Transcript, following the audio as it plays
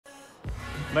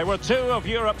They were two of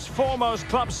Europe's foremost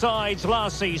club sides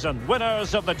last season,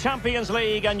 winners of the Champions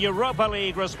League and Europa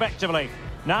League respectively.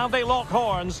 Now they lock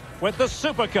horns with the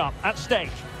Super Cup at stake.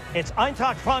 It's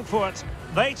Eintracht Frankfurt.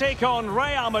 They take on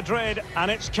Real Madrid, and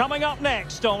it's coming up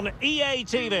next on EA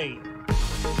TV.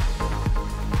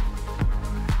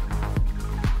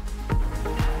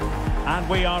 And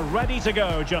we are ready to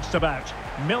go just about.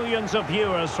 Millions of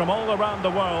viewers from all around the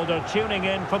world are tuning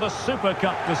in for the Super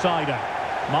Cup decider.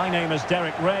 My name is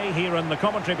Derek Ray, here in the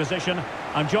commentary position.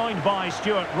 I'm joined by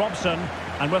Stuart Robson,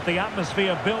 and with the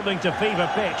atmosphere building to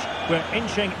fever pitch, we're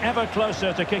inching ever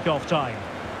closer to kick-off time.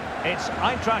 It's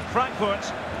Eintracht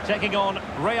Frankfurt taking on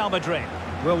Real Madrid.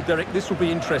 Well, Derek, this will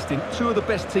be interesting. Two of the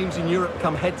best teams in Europe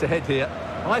come head-to-head here.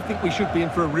 I think we should be in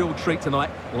for a real treat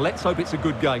tonight. Let's hope it's a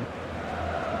good game.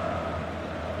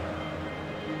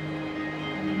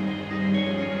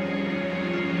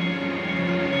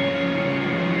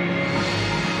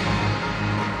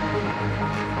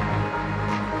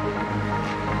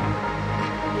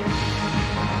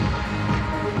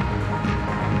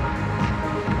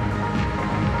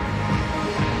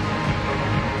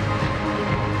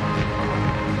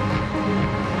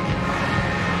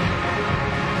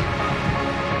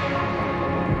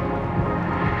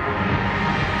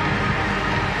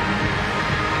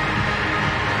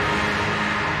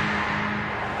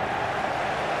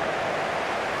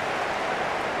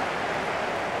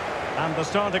 And the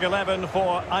starting 11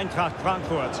 for Eintracht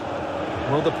Frankfurt.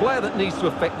 Well, the player that needs to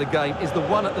affect the game is the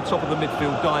one at the top of the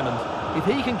midfield diamond. If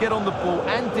he can get on the ball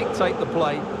and dictate the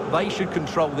play, they should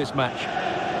control this match.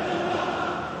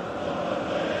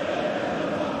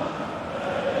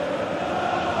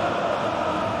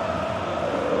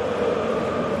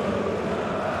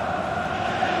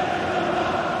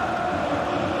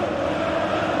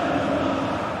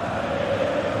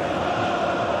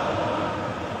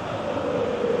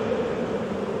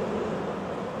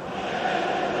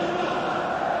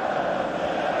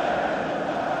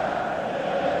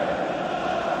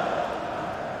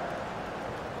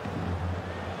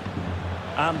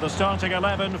 And the starting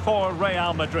 11 for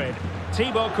Real Madrid.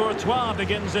 Thibaut Courtois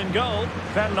begins in goal.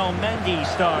 Fernand Mendy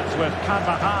starts with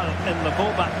Carvajal in the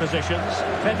fullback positions.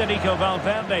 Federico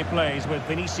Valverde plays with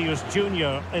Vinicius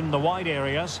Junior in the wide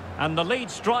areas. And the lead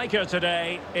striker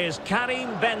today is Karim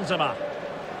Benzema.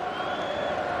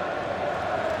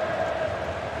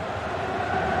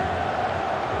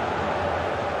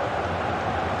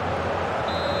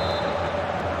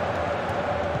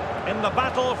 In the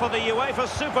battle for the UEFA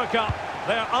Super Cup,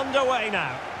 they're underway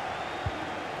now.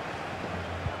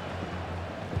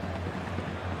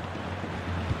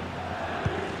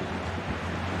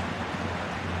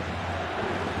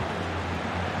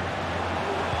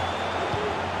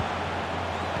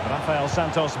 Rafael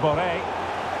Santos Borré,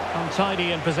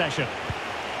 untidy in possession.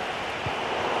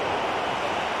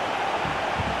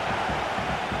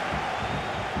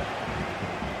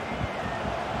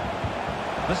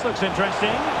 This looks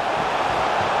interesting.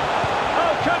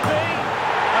 Could be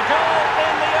a goal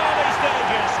in the early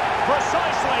stages.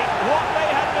 Precisely what they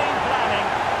had been planning.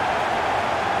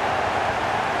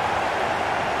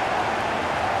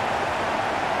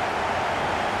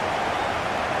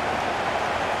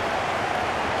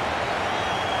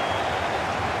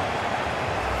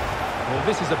 Well,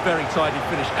 this is a very tidy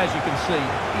finish, as you can see.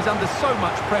 He's under so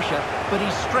much pressure, but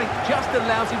his strength just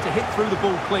allows him to hit through the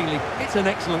ball cleanly. It's an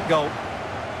excellent goal.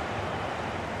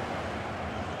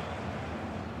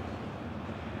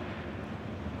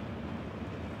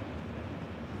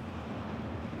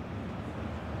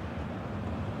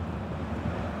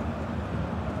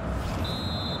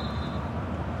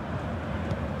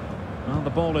 Well, the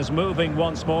ball is moving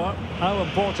once more. How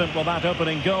important will that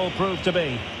opening goal prove to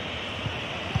be?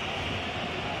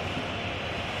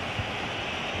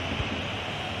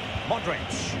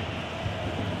 Modric.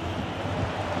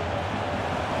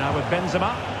 Now with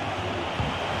Benzema.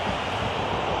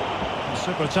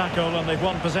 Super tackle and they've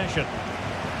won possession.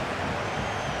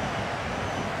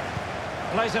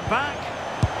 Plays it back.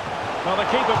 Well, the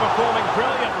keeper performing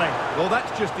brilliantly. Well,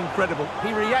 that's just incredible.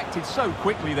 He reacted so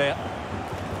quickly there.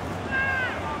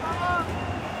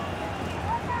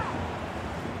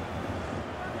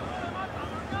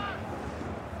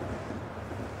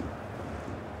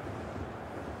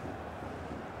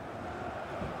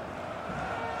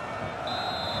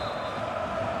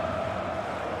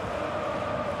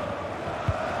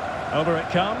 Over it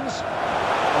comes.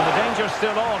 And the danger's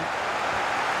still on.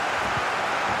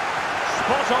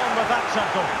 Spot on with that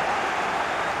tackle.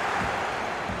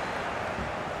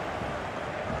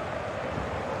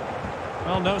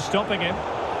 Well, no stopping him.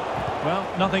 Well,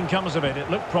 nothing comes of it. It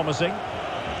looked promising.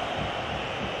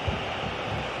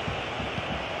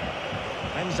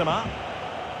 Benzema.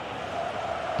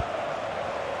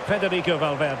 Federico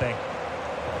Valverde.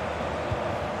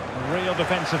 Real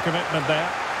defensive commitment there.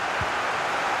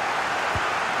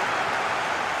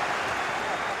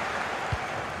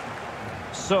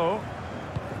 So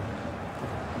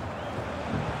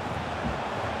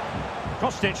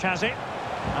Kostic has it,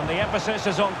 and the emphasis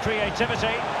is on creativity.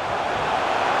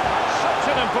 Such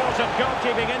an important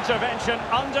goalkeeping intervention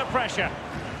under pressure.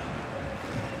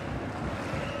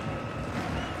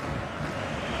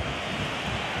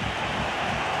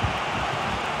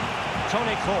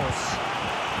 Toni Kroos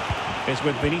is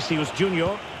with Vinicius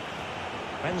Junior.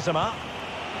 Benzema.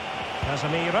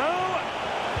 Casemiro.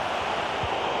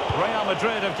 Real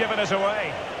Madrid have given us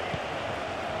away.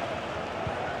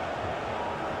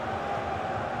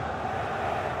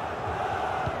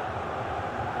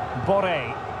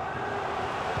 Boré.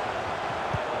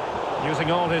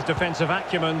 Using all his defensive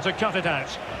acumen to cut it out.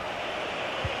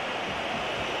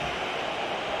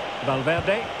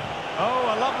 Valverde.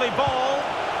 Oh, a lovely ball,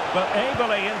 but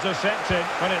ably intercepted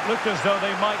when it looked as though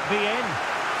they might be in.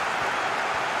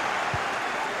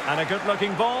 And a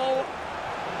good-looking ball.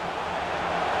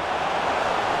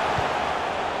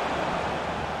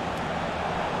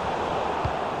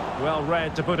 Well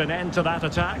read to put an end to that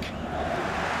attack.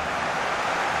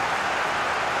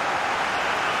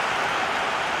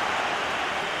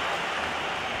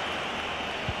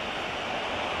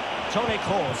 Toni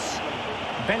Kroos.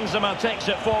 Benzema takes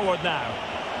it forward now.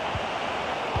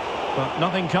 But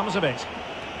nothing comes of it.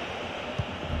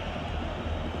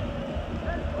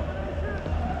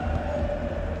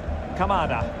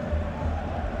 Kamada.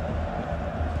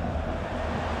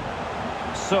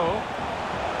 So.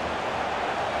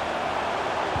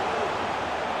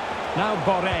 Now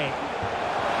Boré.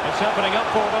 It's opening up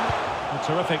for them. A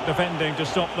terrific defending to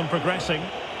stop them progressing.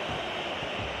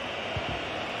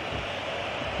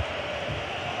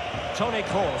 Toni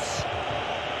Kroos.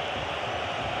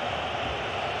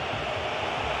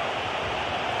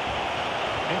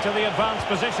 Into the advanced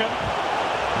position.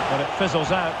 But it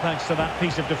fizzles out thanks to that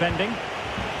piece of defending.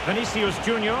 Vinicius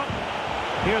Junior.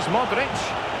 Here's Modric.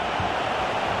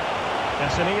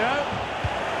 Casemiro.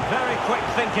 Very quick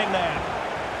thinking there.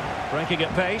 Breaking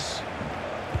at pace.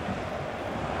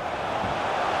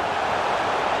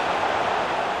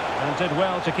 And did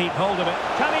well to keep hold of it.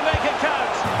 Can he make it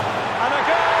count? And a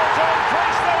goal to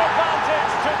increase their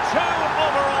advantage to 2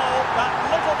 overall. That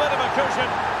little bit of a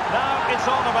cushion. Now it's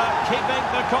all about keeping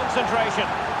the concentration.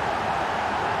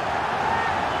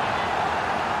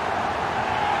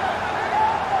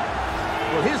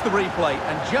 Well, here's the replay,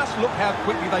 and just look how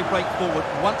quickly they break forward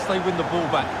once they win the ball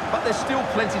back. But there's still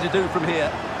plenty to do from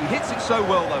here. He hits it so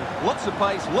well, though. Lots of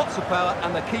pace, lots of power,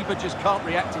 and the keeper just can't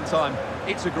react in time.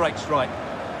 It's a great strike.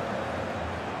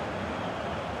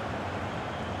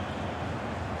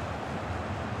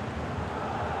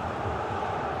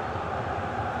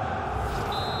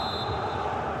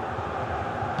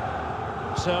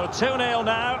 So 2-0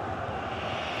 now.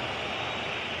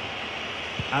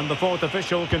 And the fourth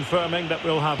official confirming that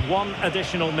we'll have 1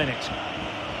 additional minute.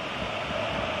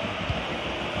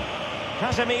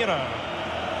 Casemiro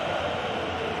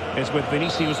is with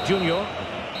Vinicius Junior.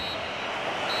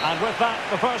 And with that,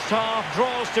 the first half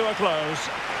draws to a close.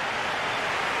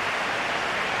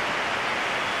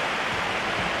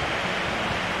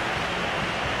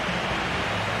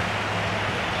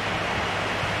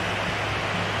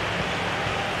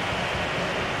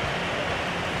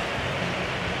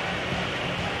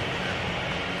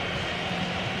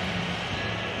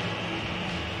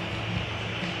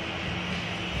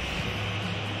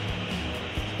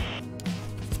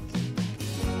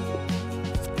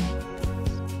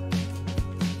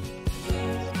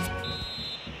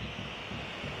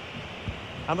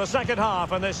 And the second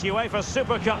half in this UEFA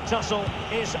Super Cup tussle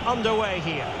is underway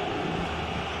here.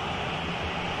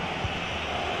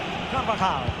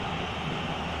 Carvajal.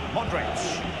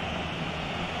 Modric.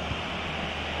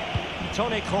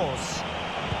 Toni Kroos.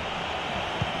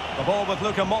 The ball with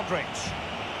Luka Modric.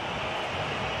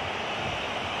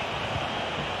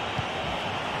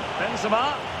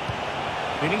 Benzema.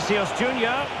 Vinicius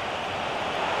Junior.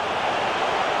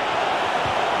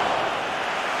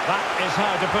 That is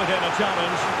how to put in a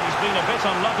challenge. He's been a bit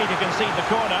unlucky to concede the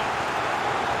corner.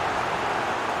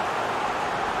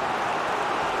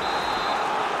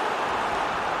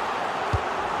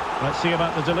 Let's see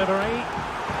about the delivery.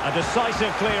 A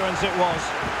decisive clearance it was.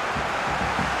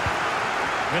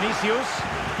 Vinicius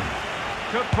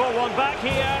could pull one back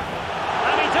here.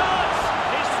 And he does!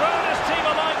 He's thrown his team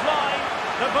a lifeline.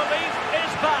 The belief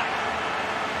is back.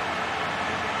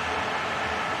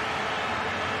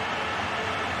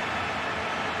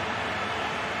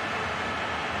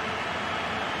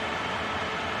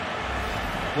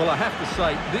 Well, I have to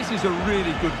say, this is a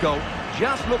really good goal.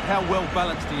 Just look how well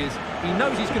balanced he is. He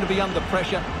knows he's going to be under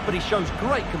pressure, but he shows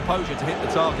great composure to hit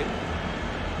the target.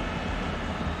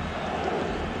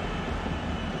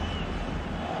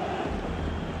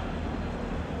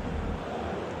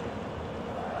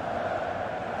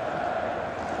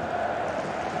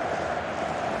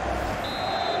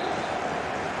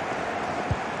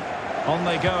 On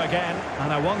they go again,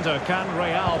 and I wonder, can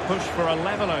Real push for a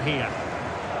leveller here?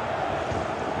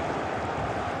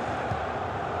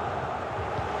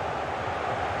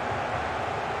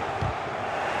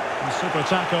 A super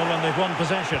tackle, and they've won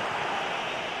possession.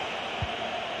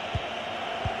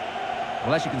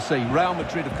 Well, as you can see, Real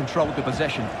Madrid have controlled the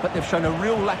possession, but they've shown a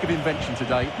real lack of invention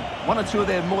today. One or two of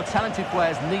their more talented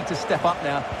players need to step up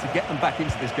now to get them back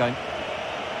into this game.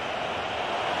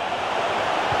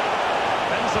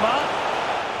 Benzema.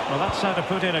 Well, that's how to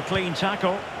put in a clean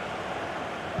tackle.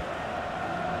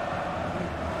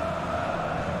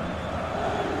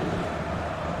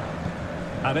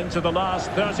 And into the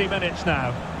last 30 minutes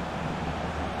now.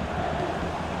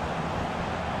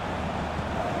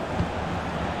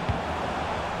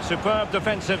 Superb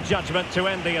defensive judgment to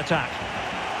end the attack.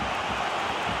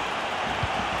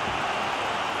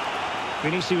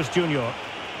 Vinicius Junior.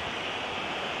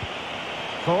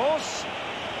 Course.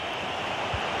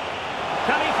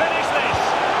 Can he finish this?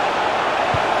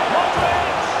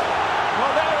 Madrid!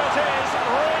 Well, there it is.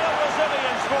 Real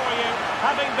resilience for you,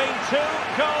 having been 2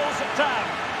 goals down.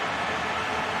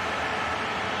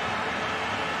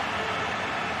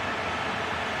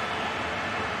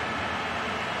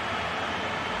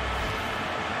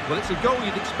 Well, it's a goal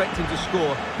you'd expect him to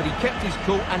score, but he kept his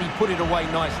cool and he put it away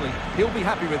nicely. He'll be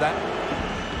happy with that.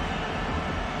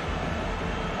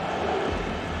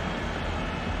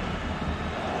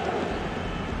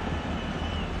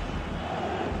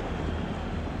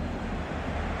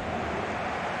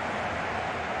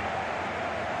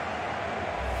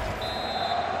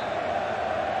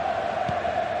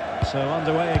 So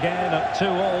underway again at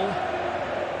 2-2.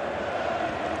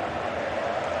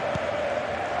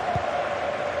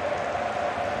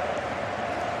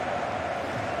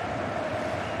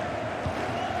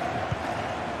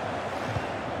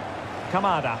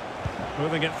 Kamada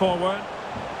moving it forward.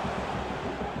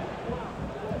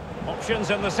 Options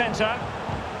in the centre.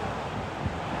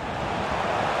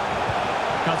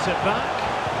 Cuts it back.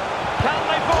 Can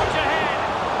they forge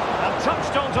ahead? And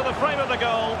touched onto the frame of the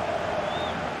goal.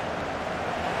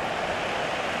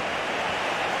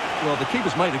 Well, the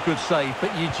keeper's made a good save,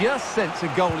 but you just sense a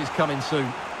goal is coming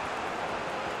soon.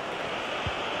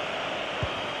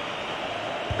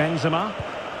 Benzema.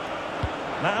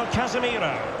 Now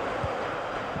Casemiro.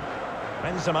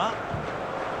 Benzema.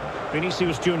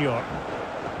 Vinicius Junior.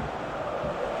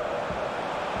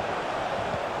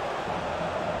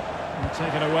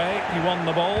 Taken away, he won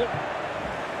the ball.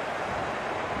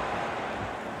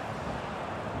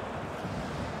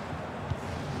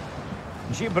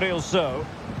 Gibril So.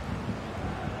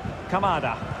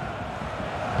 Kamada.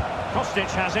 Kostic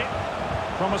has it.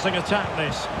 Promising attack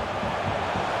this.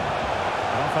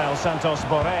 Rafael Santos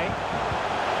Borré.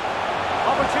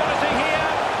 Opportunity here.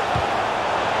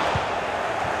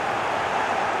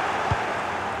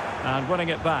 And winning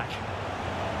it back.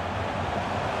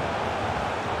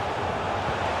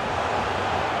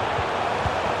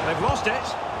 They've lost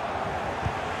it.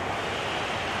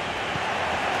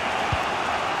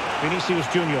 Vinicius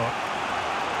Junior.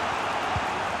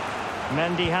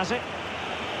 Mendy has it.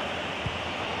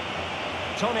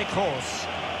 Toni Kroos.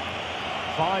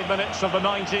 5 minutes of the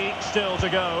 90 still to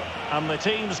go, and the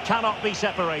teams cannot be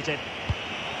separated.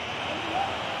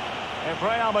 If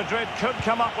Real Madrid could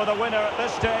come up with a winner at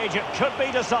this stage, it could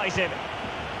be decisive.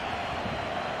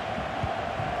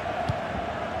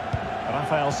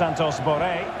 Rafael Santos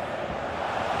Borré.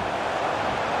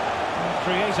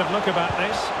 Creative look about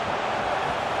this.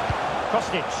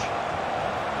 Kostic.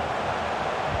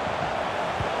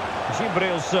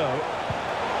 Gibril So.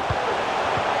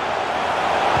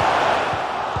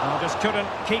 Just couldn't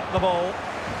keep the ball.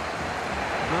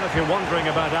 And if you're wondering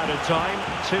about added time,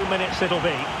 2 minutes it'll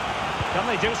be. Can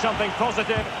they do something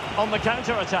positive on the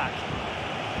counter-attack?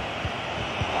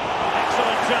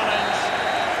 Excellent challenge.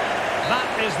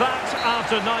 That is that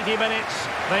after 90 minutes.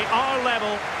 They are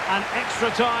level and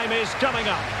extra time is coming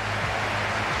up.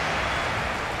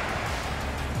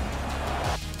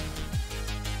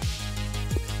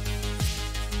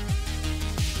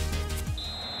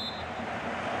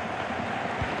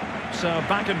 So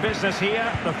back in business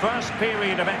here, the first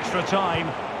period of extra time,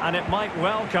 and it might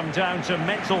well come down to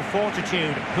mental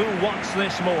fortitude. Who wants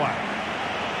this more?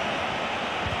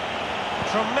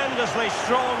 Tremendously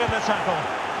strong in the tackle.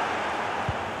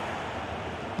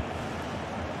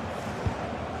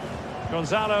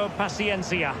 Gonzalo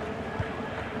Paciencia.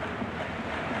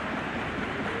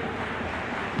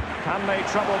 Can they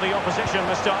trouble the opposition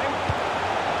this time?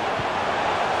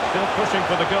 Still pushing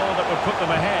for the goal that would put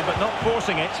them ahead, but not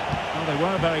forcing it. Well, they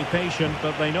were very patient,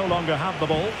 but they no longer have the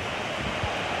ball.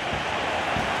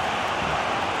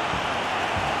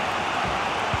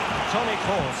 Toni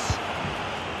Kroos.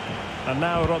 And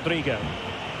now Rodrigo.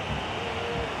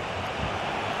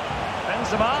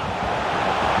 Benzema.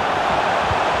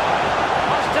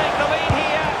 Must take the lead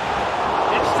here.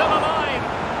 It's still alive.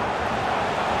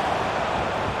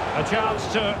 A chance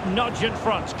to nudge in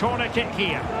front. Corner kick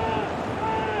here.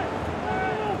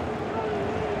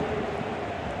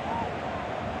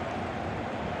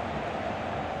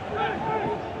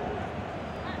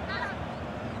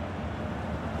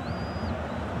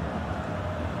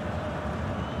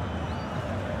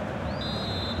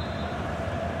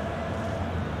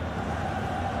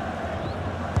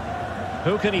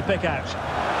 Who can he pick out?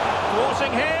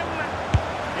 Thwarting him.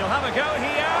 He'll have a go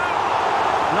here.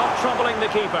 Not troubling the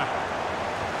keeper.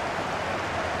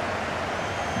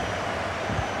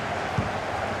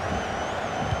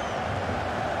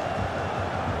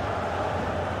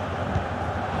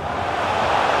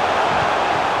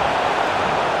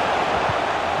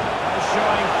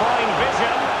 Showing fine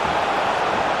vision.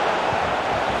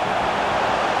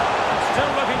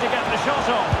 Still looking to get the shot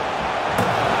off.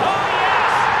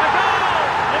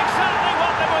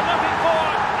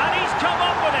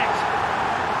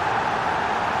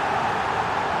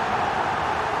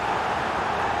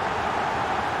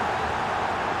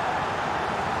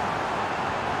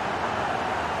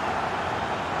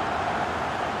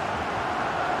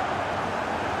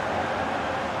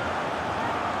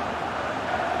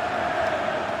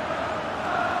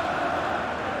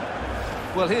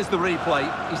 Well, here's the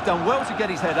replay. He's done well to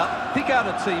get his head up, pick out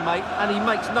a teammate, and he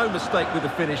makes no mistake with the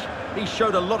finish. He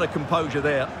showed a lot of composure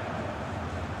there.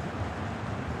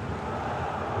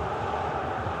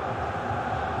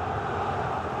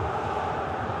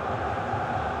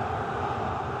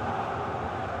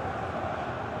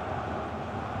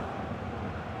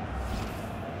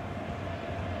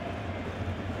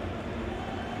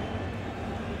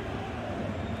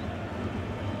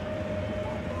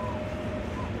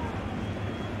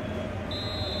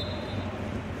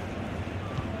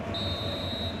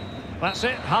 That's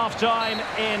it, half-time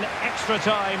in extra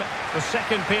time. The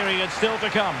second period still to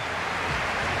come.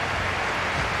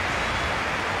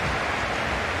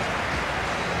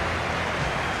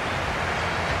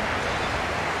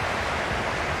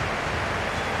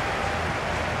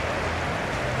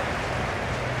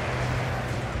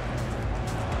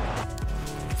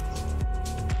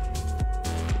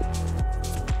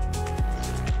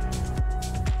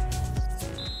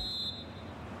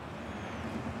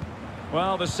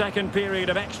 Well, the second period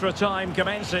of extra time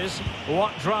commences.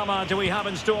 What drama do we have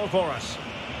in store for us?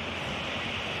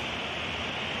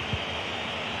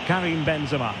 Karim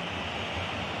Benzema.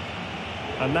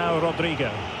 And now Rodrigo.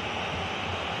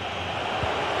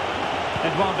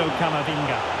 Eduardo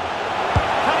Camavinga.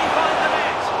 Can he find the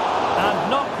net?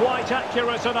 And not quite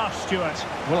accurate enough, Stuart.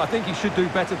 Well, I think he should do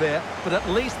better there, but at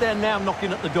least they're now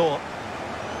knocking at the door.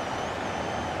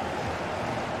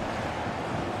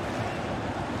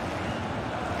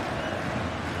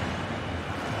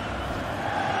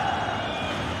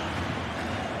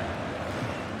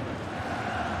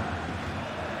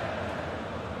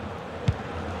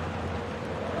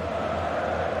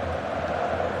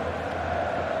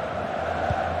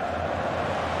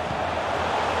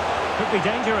 Could be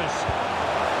dangerous.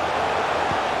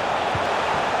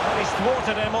 Well, he's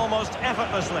thwarted him almost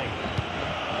effortlessly.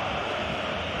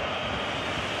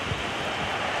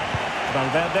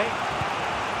 Valverde.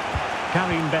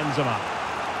 Karim Benzema.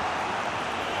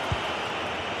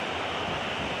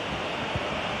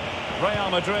 Real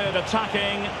Madrid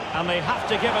attacking, and they have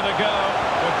to give it a go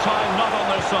with time not on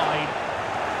their side.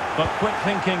 But quick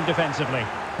thinking defensively.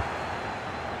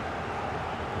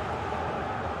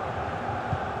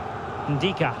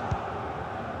 Ndika.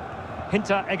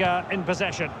 Hinteregger in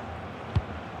possession.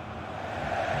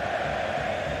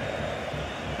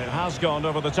 It has gone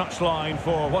over the touchline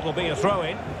for what will be a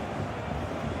throw-in.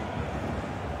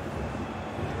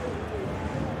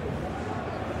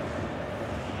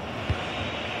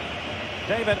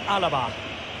 David Alaba.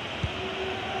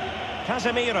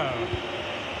 Casemiro.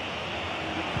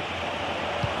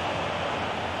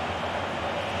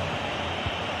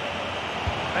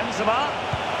 Benzema.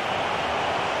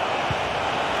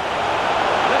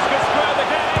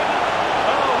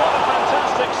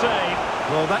 Save.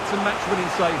 Well, that's a match-winning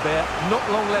save there.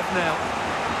 Not long left now.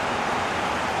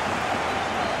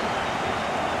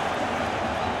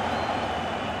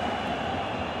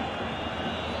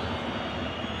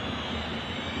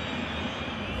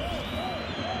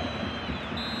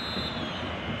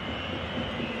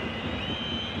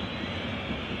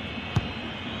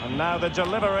 now the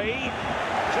delivery.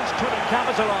 Just couldn't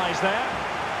capitalise there.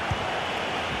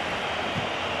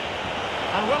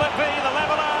 And will it be the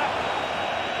leveller?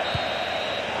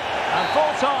 And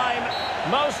full time,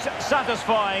 most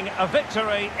satisfying, a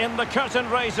victory in the curtain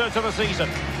raiser to the season.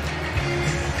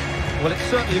 Well, it's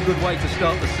certainly a good way to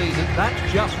start the season.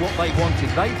 That's just what they wanted.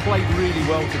 They played really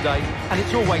well today, and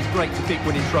it's always great to keep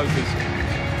winning trophies.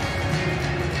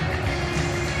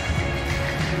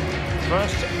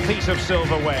 First piece of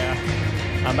silverware,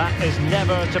 and that is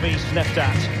never to be sniffed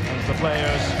at, as the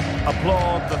players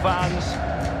applaud the fans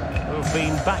who've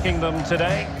been backing them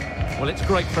today. Well, it's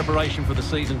great preparation for the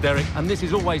season, Derek, and this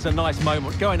is always a nice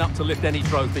moment, going up to lift any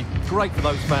trophy. Great for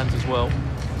those fans as well.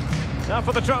 Now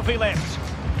for the trophy lift.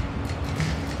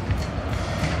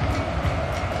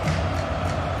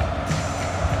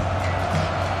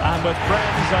 And with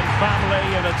friends and family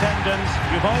in attendance,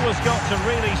 you've always got to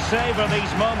really savour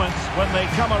these moments when they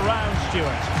come around,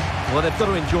 Stuart. Well, they've got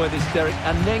to enjoy this, Derek,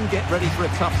 and then get ready for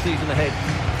a tough season ahead.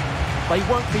 They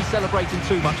won't be celebrating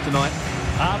too much tonight.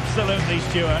 Absolutely,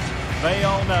 Stuart. They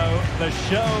all know the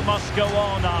show must go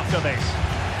on after this.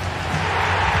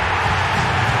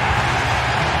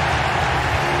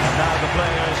 And now the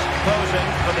players posing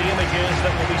for the images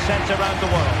that will be sent around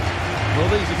the world. Well,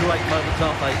 these are great moments,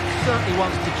 aren't they? Certainly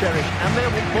ones to cherish, and there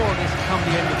will be more of this come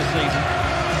the end of the season.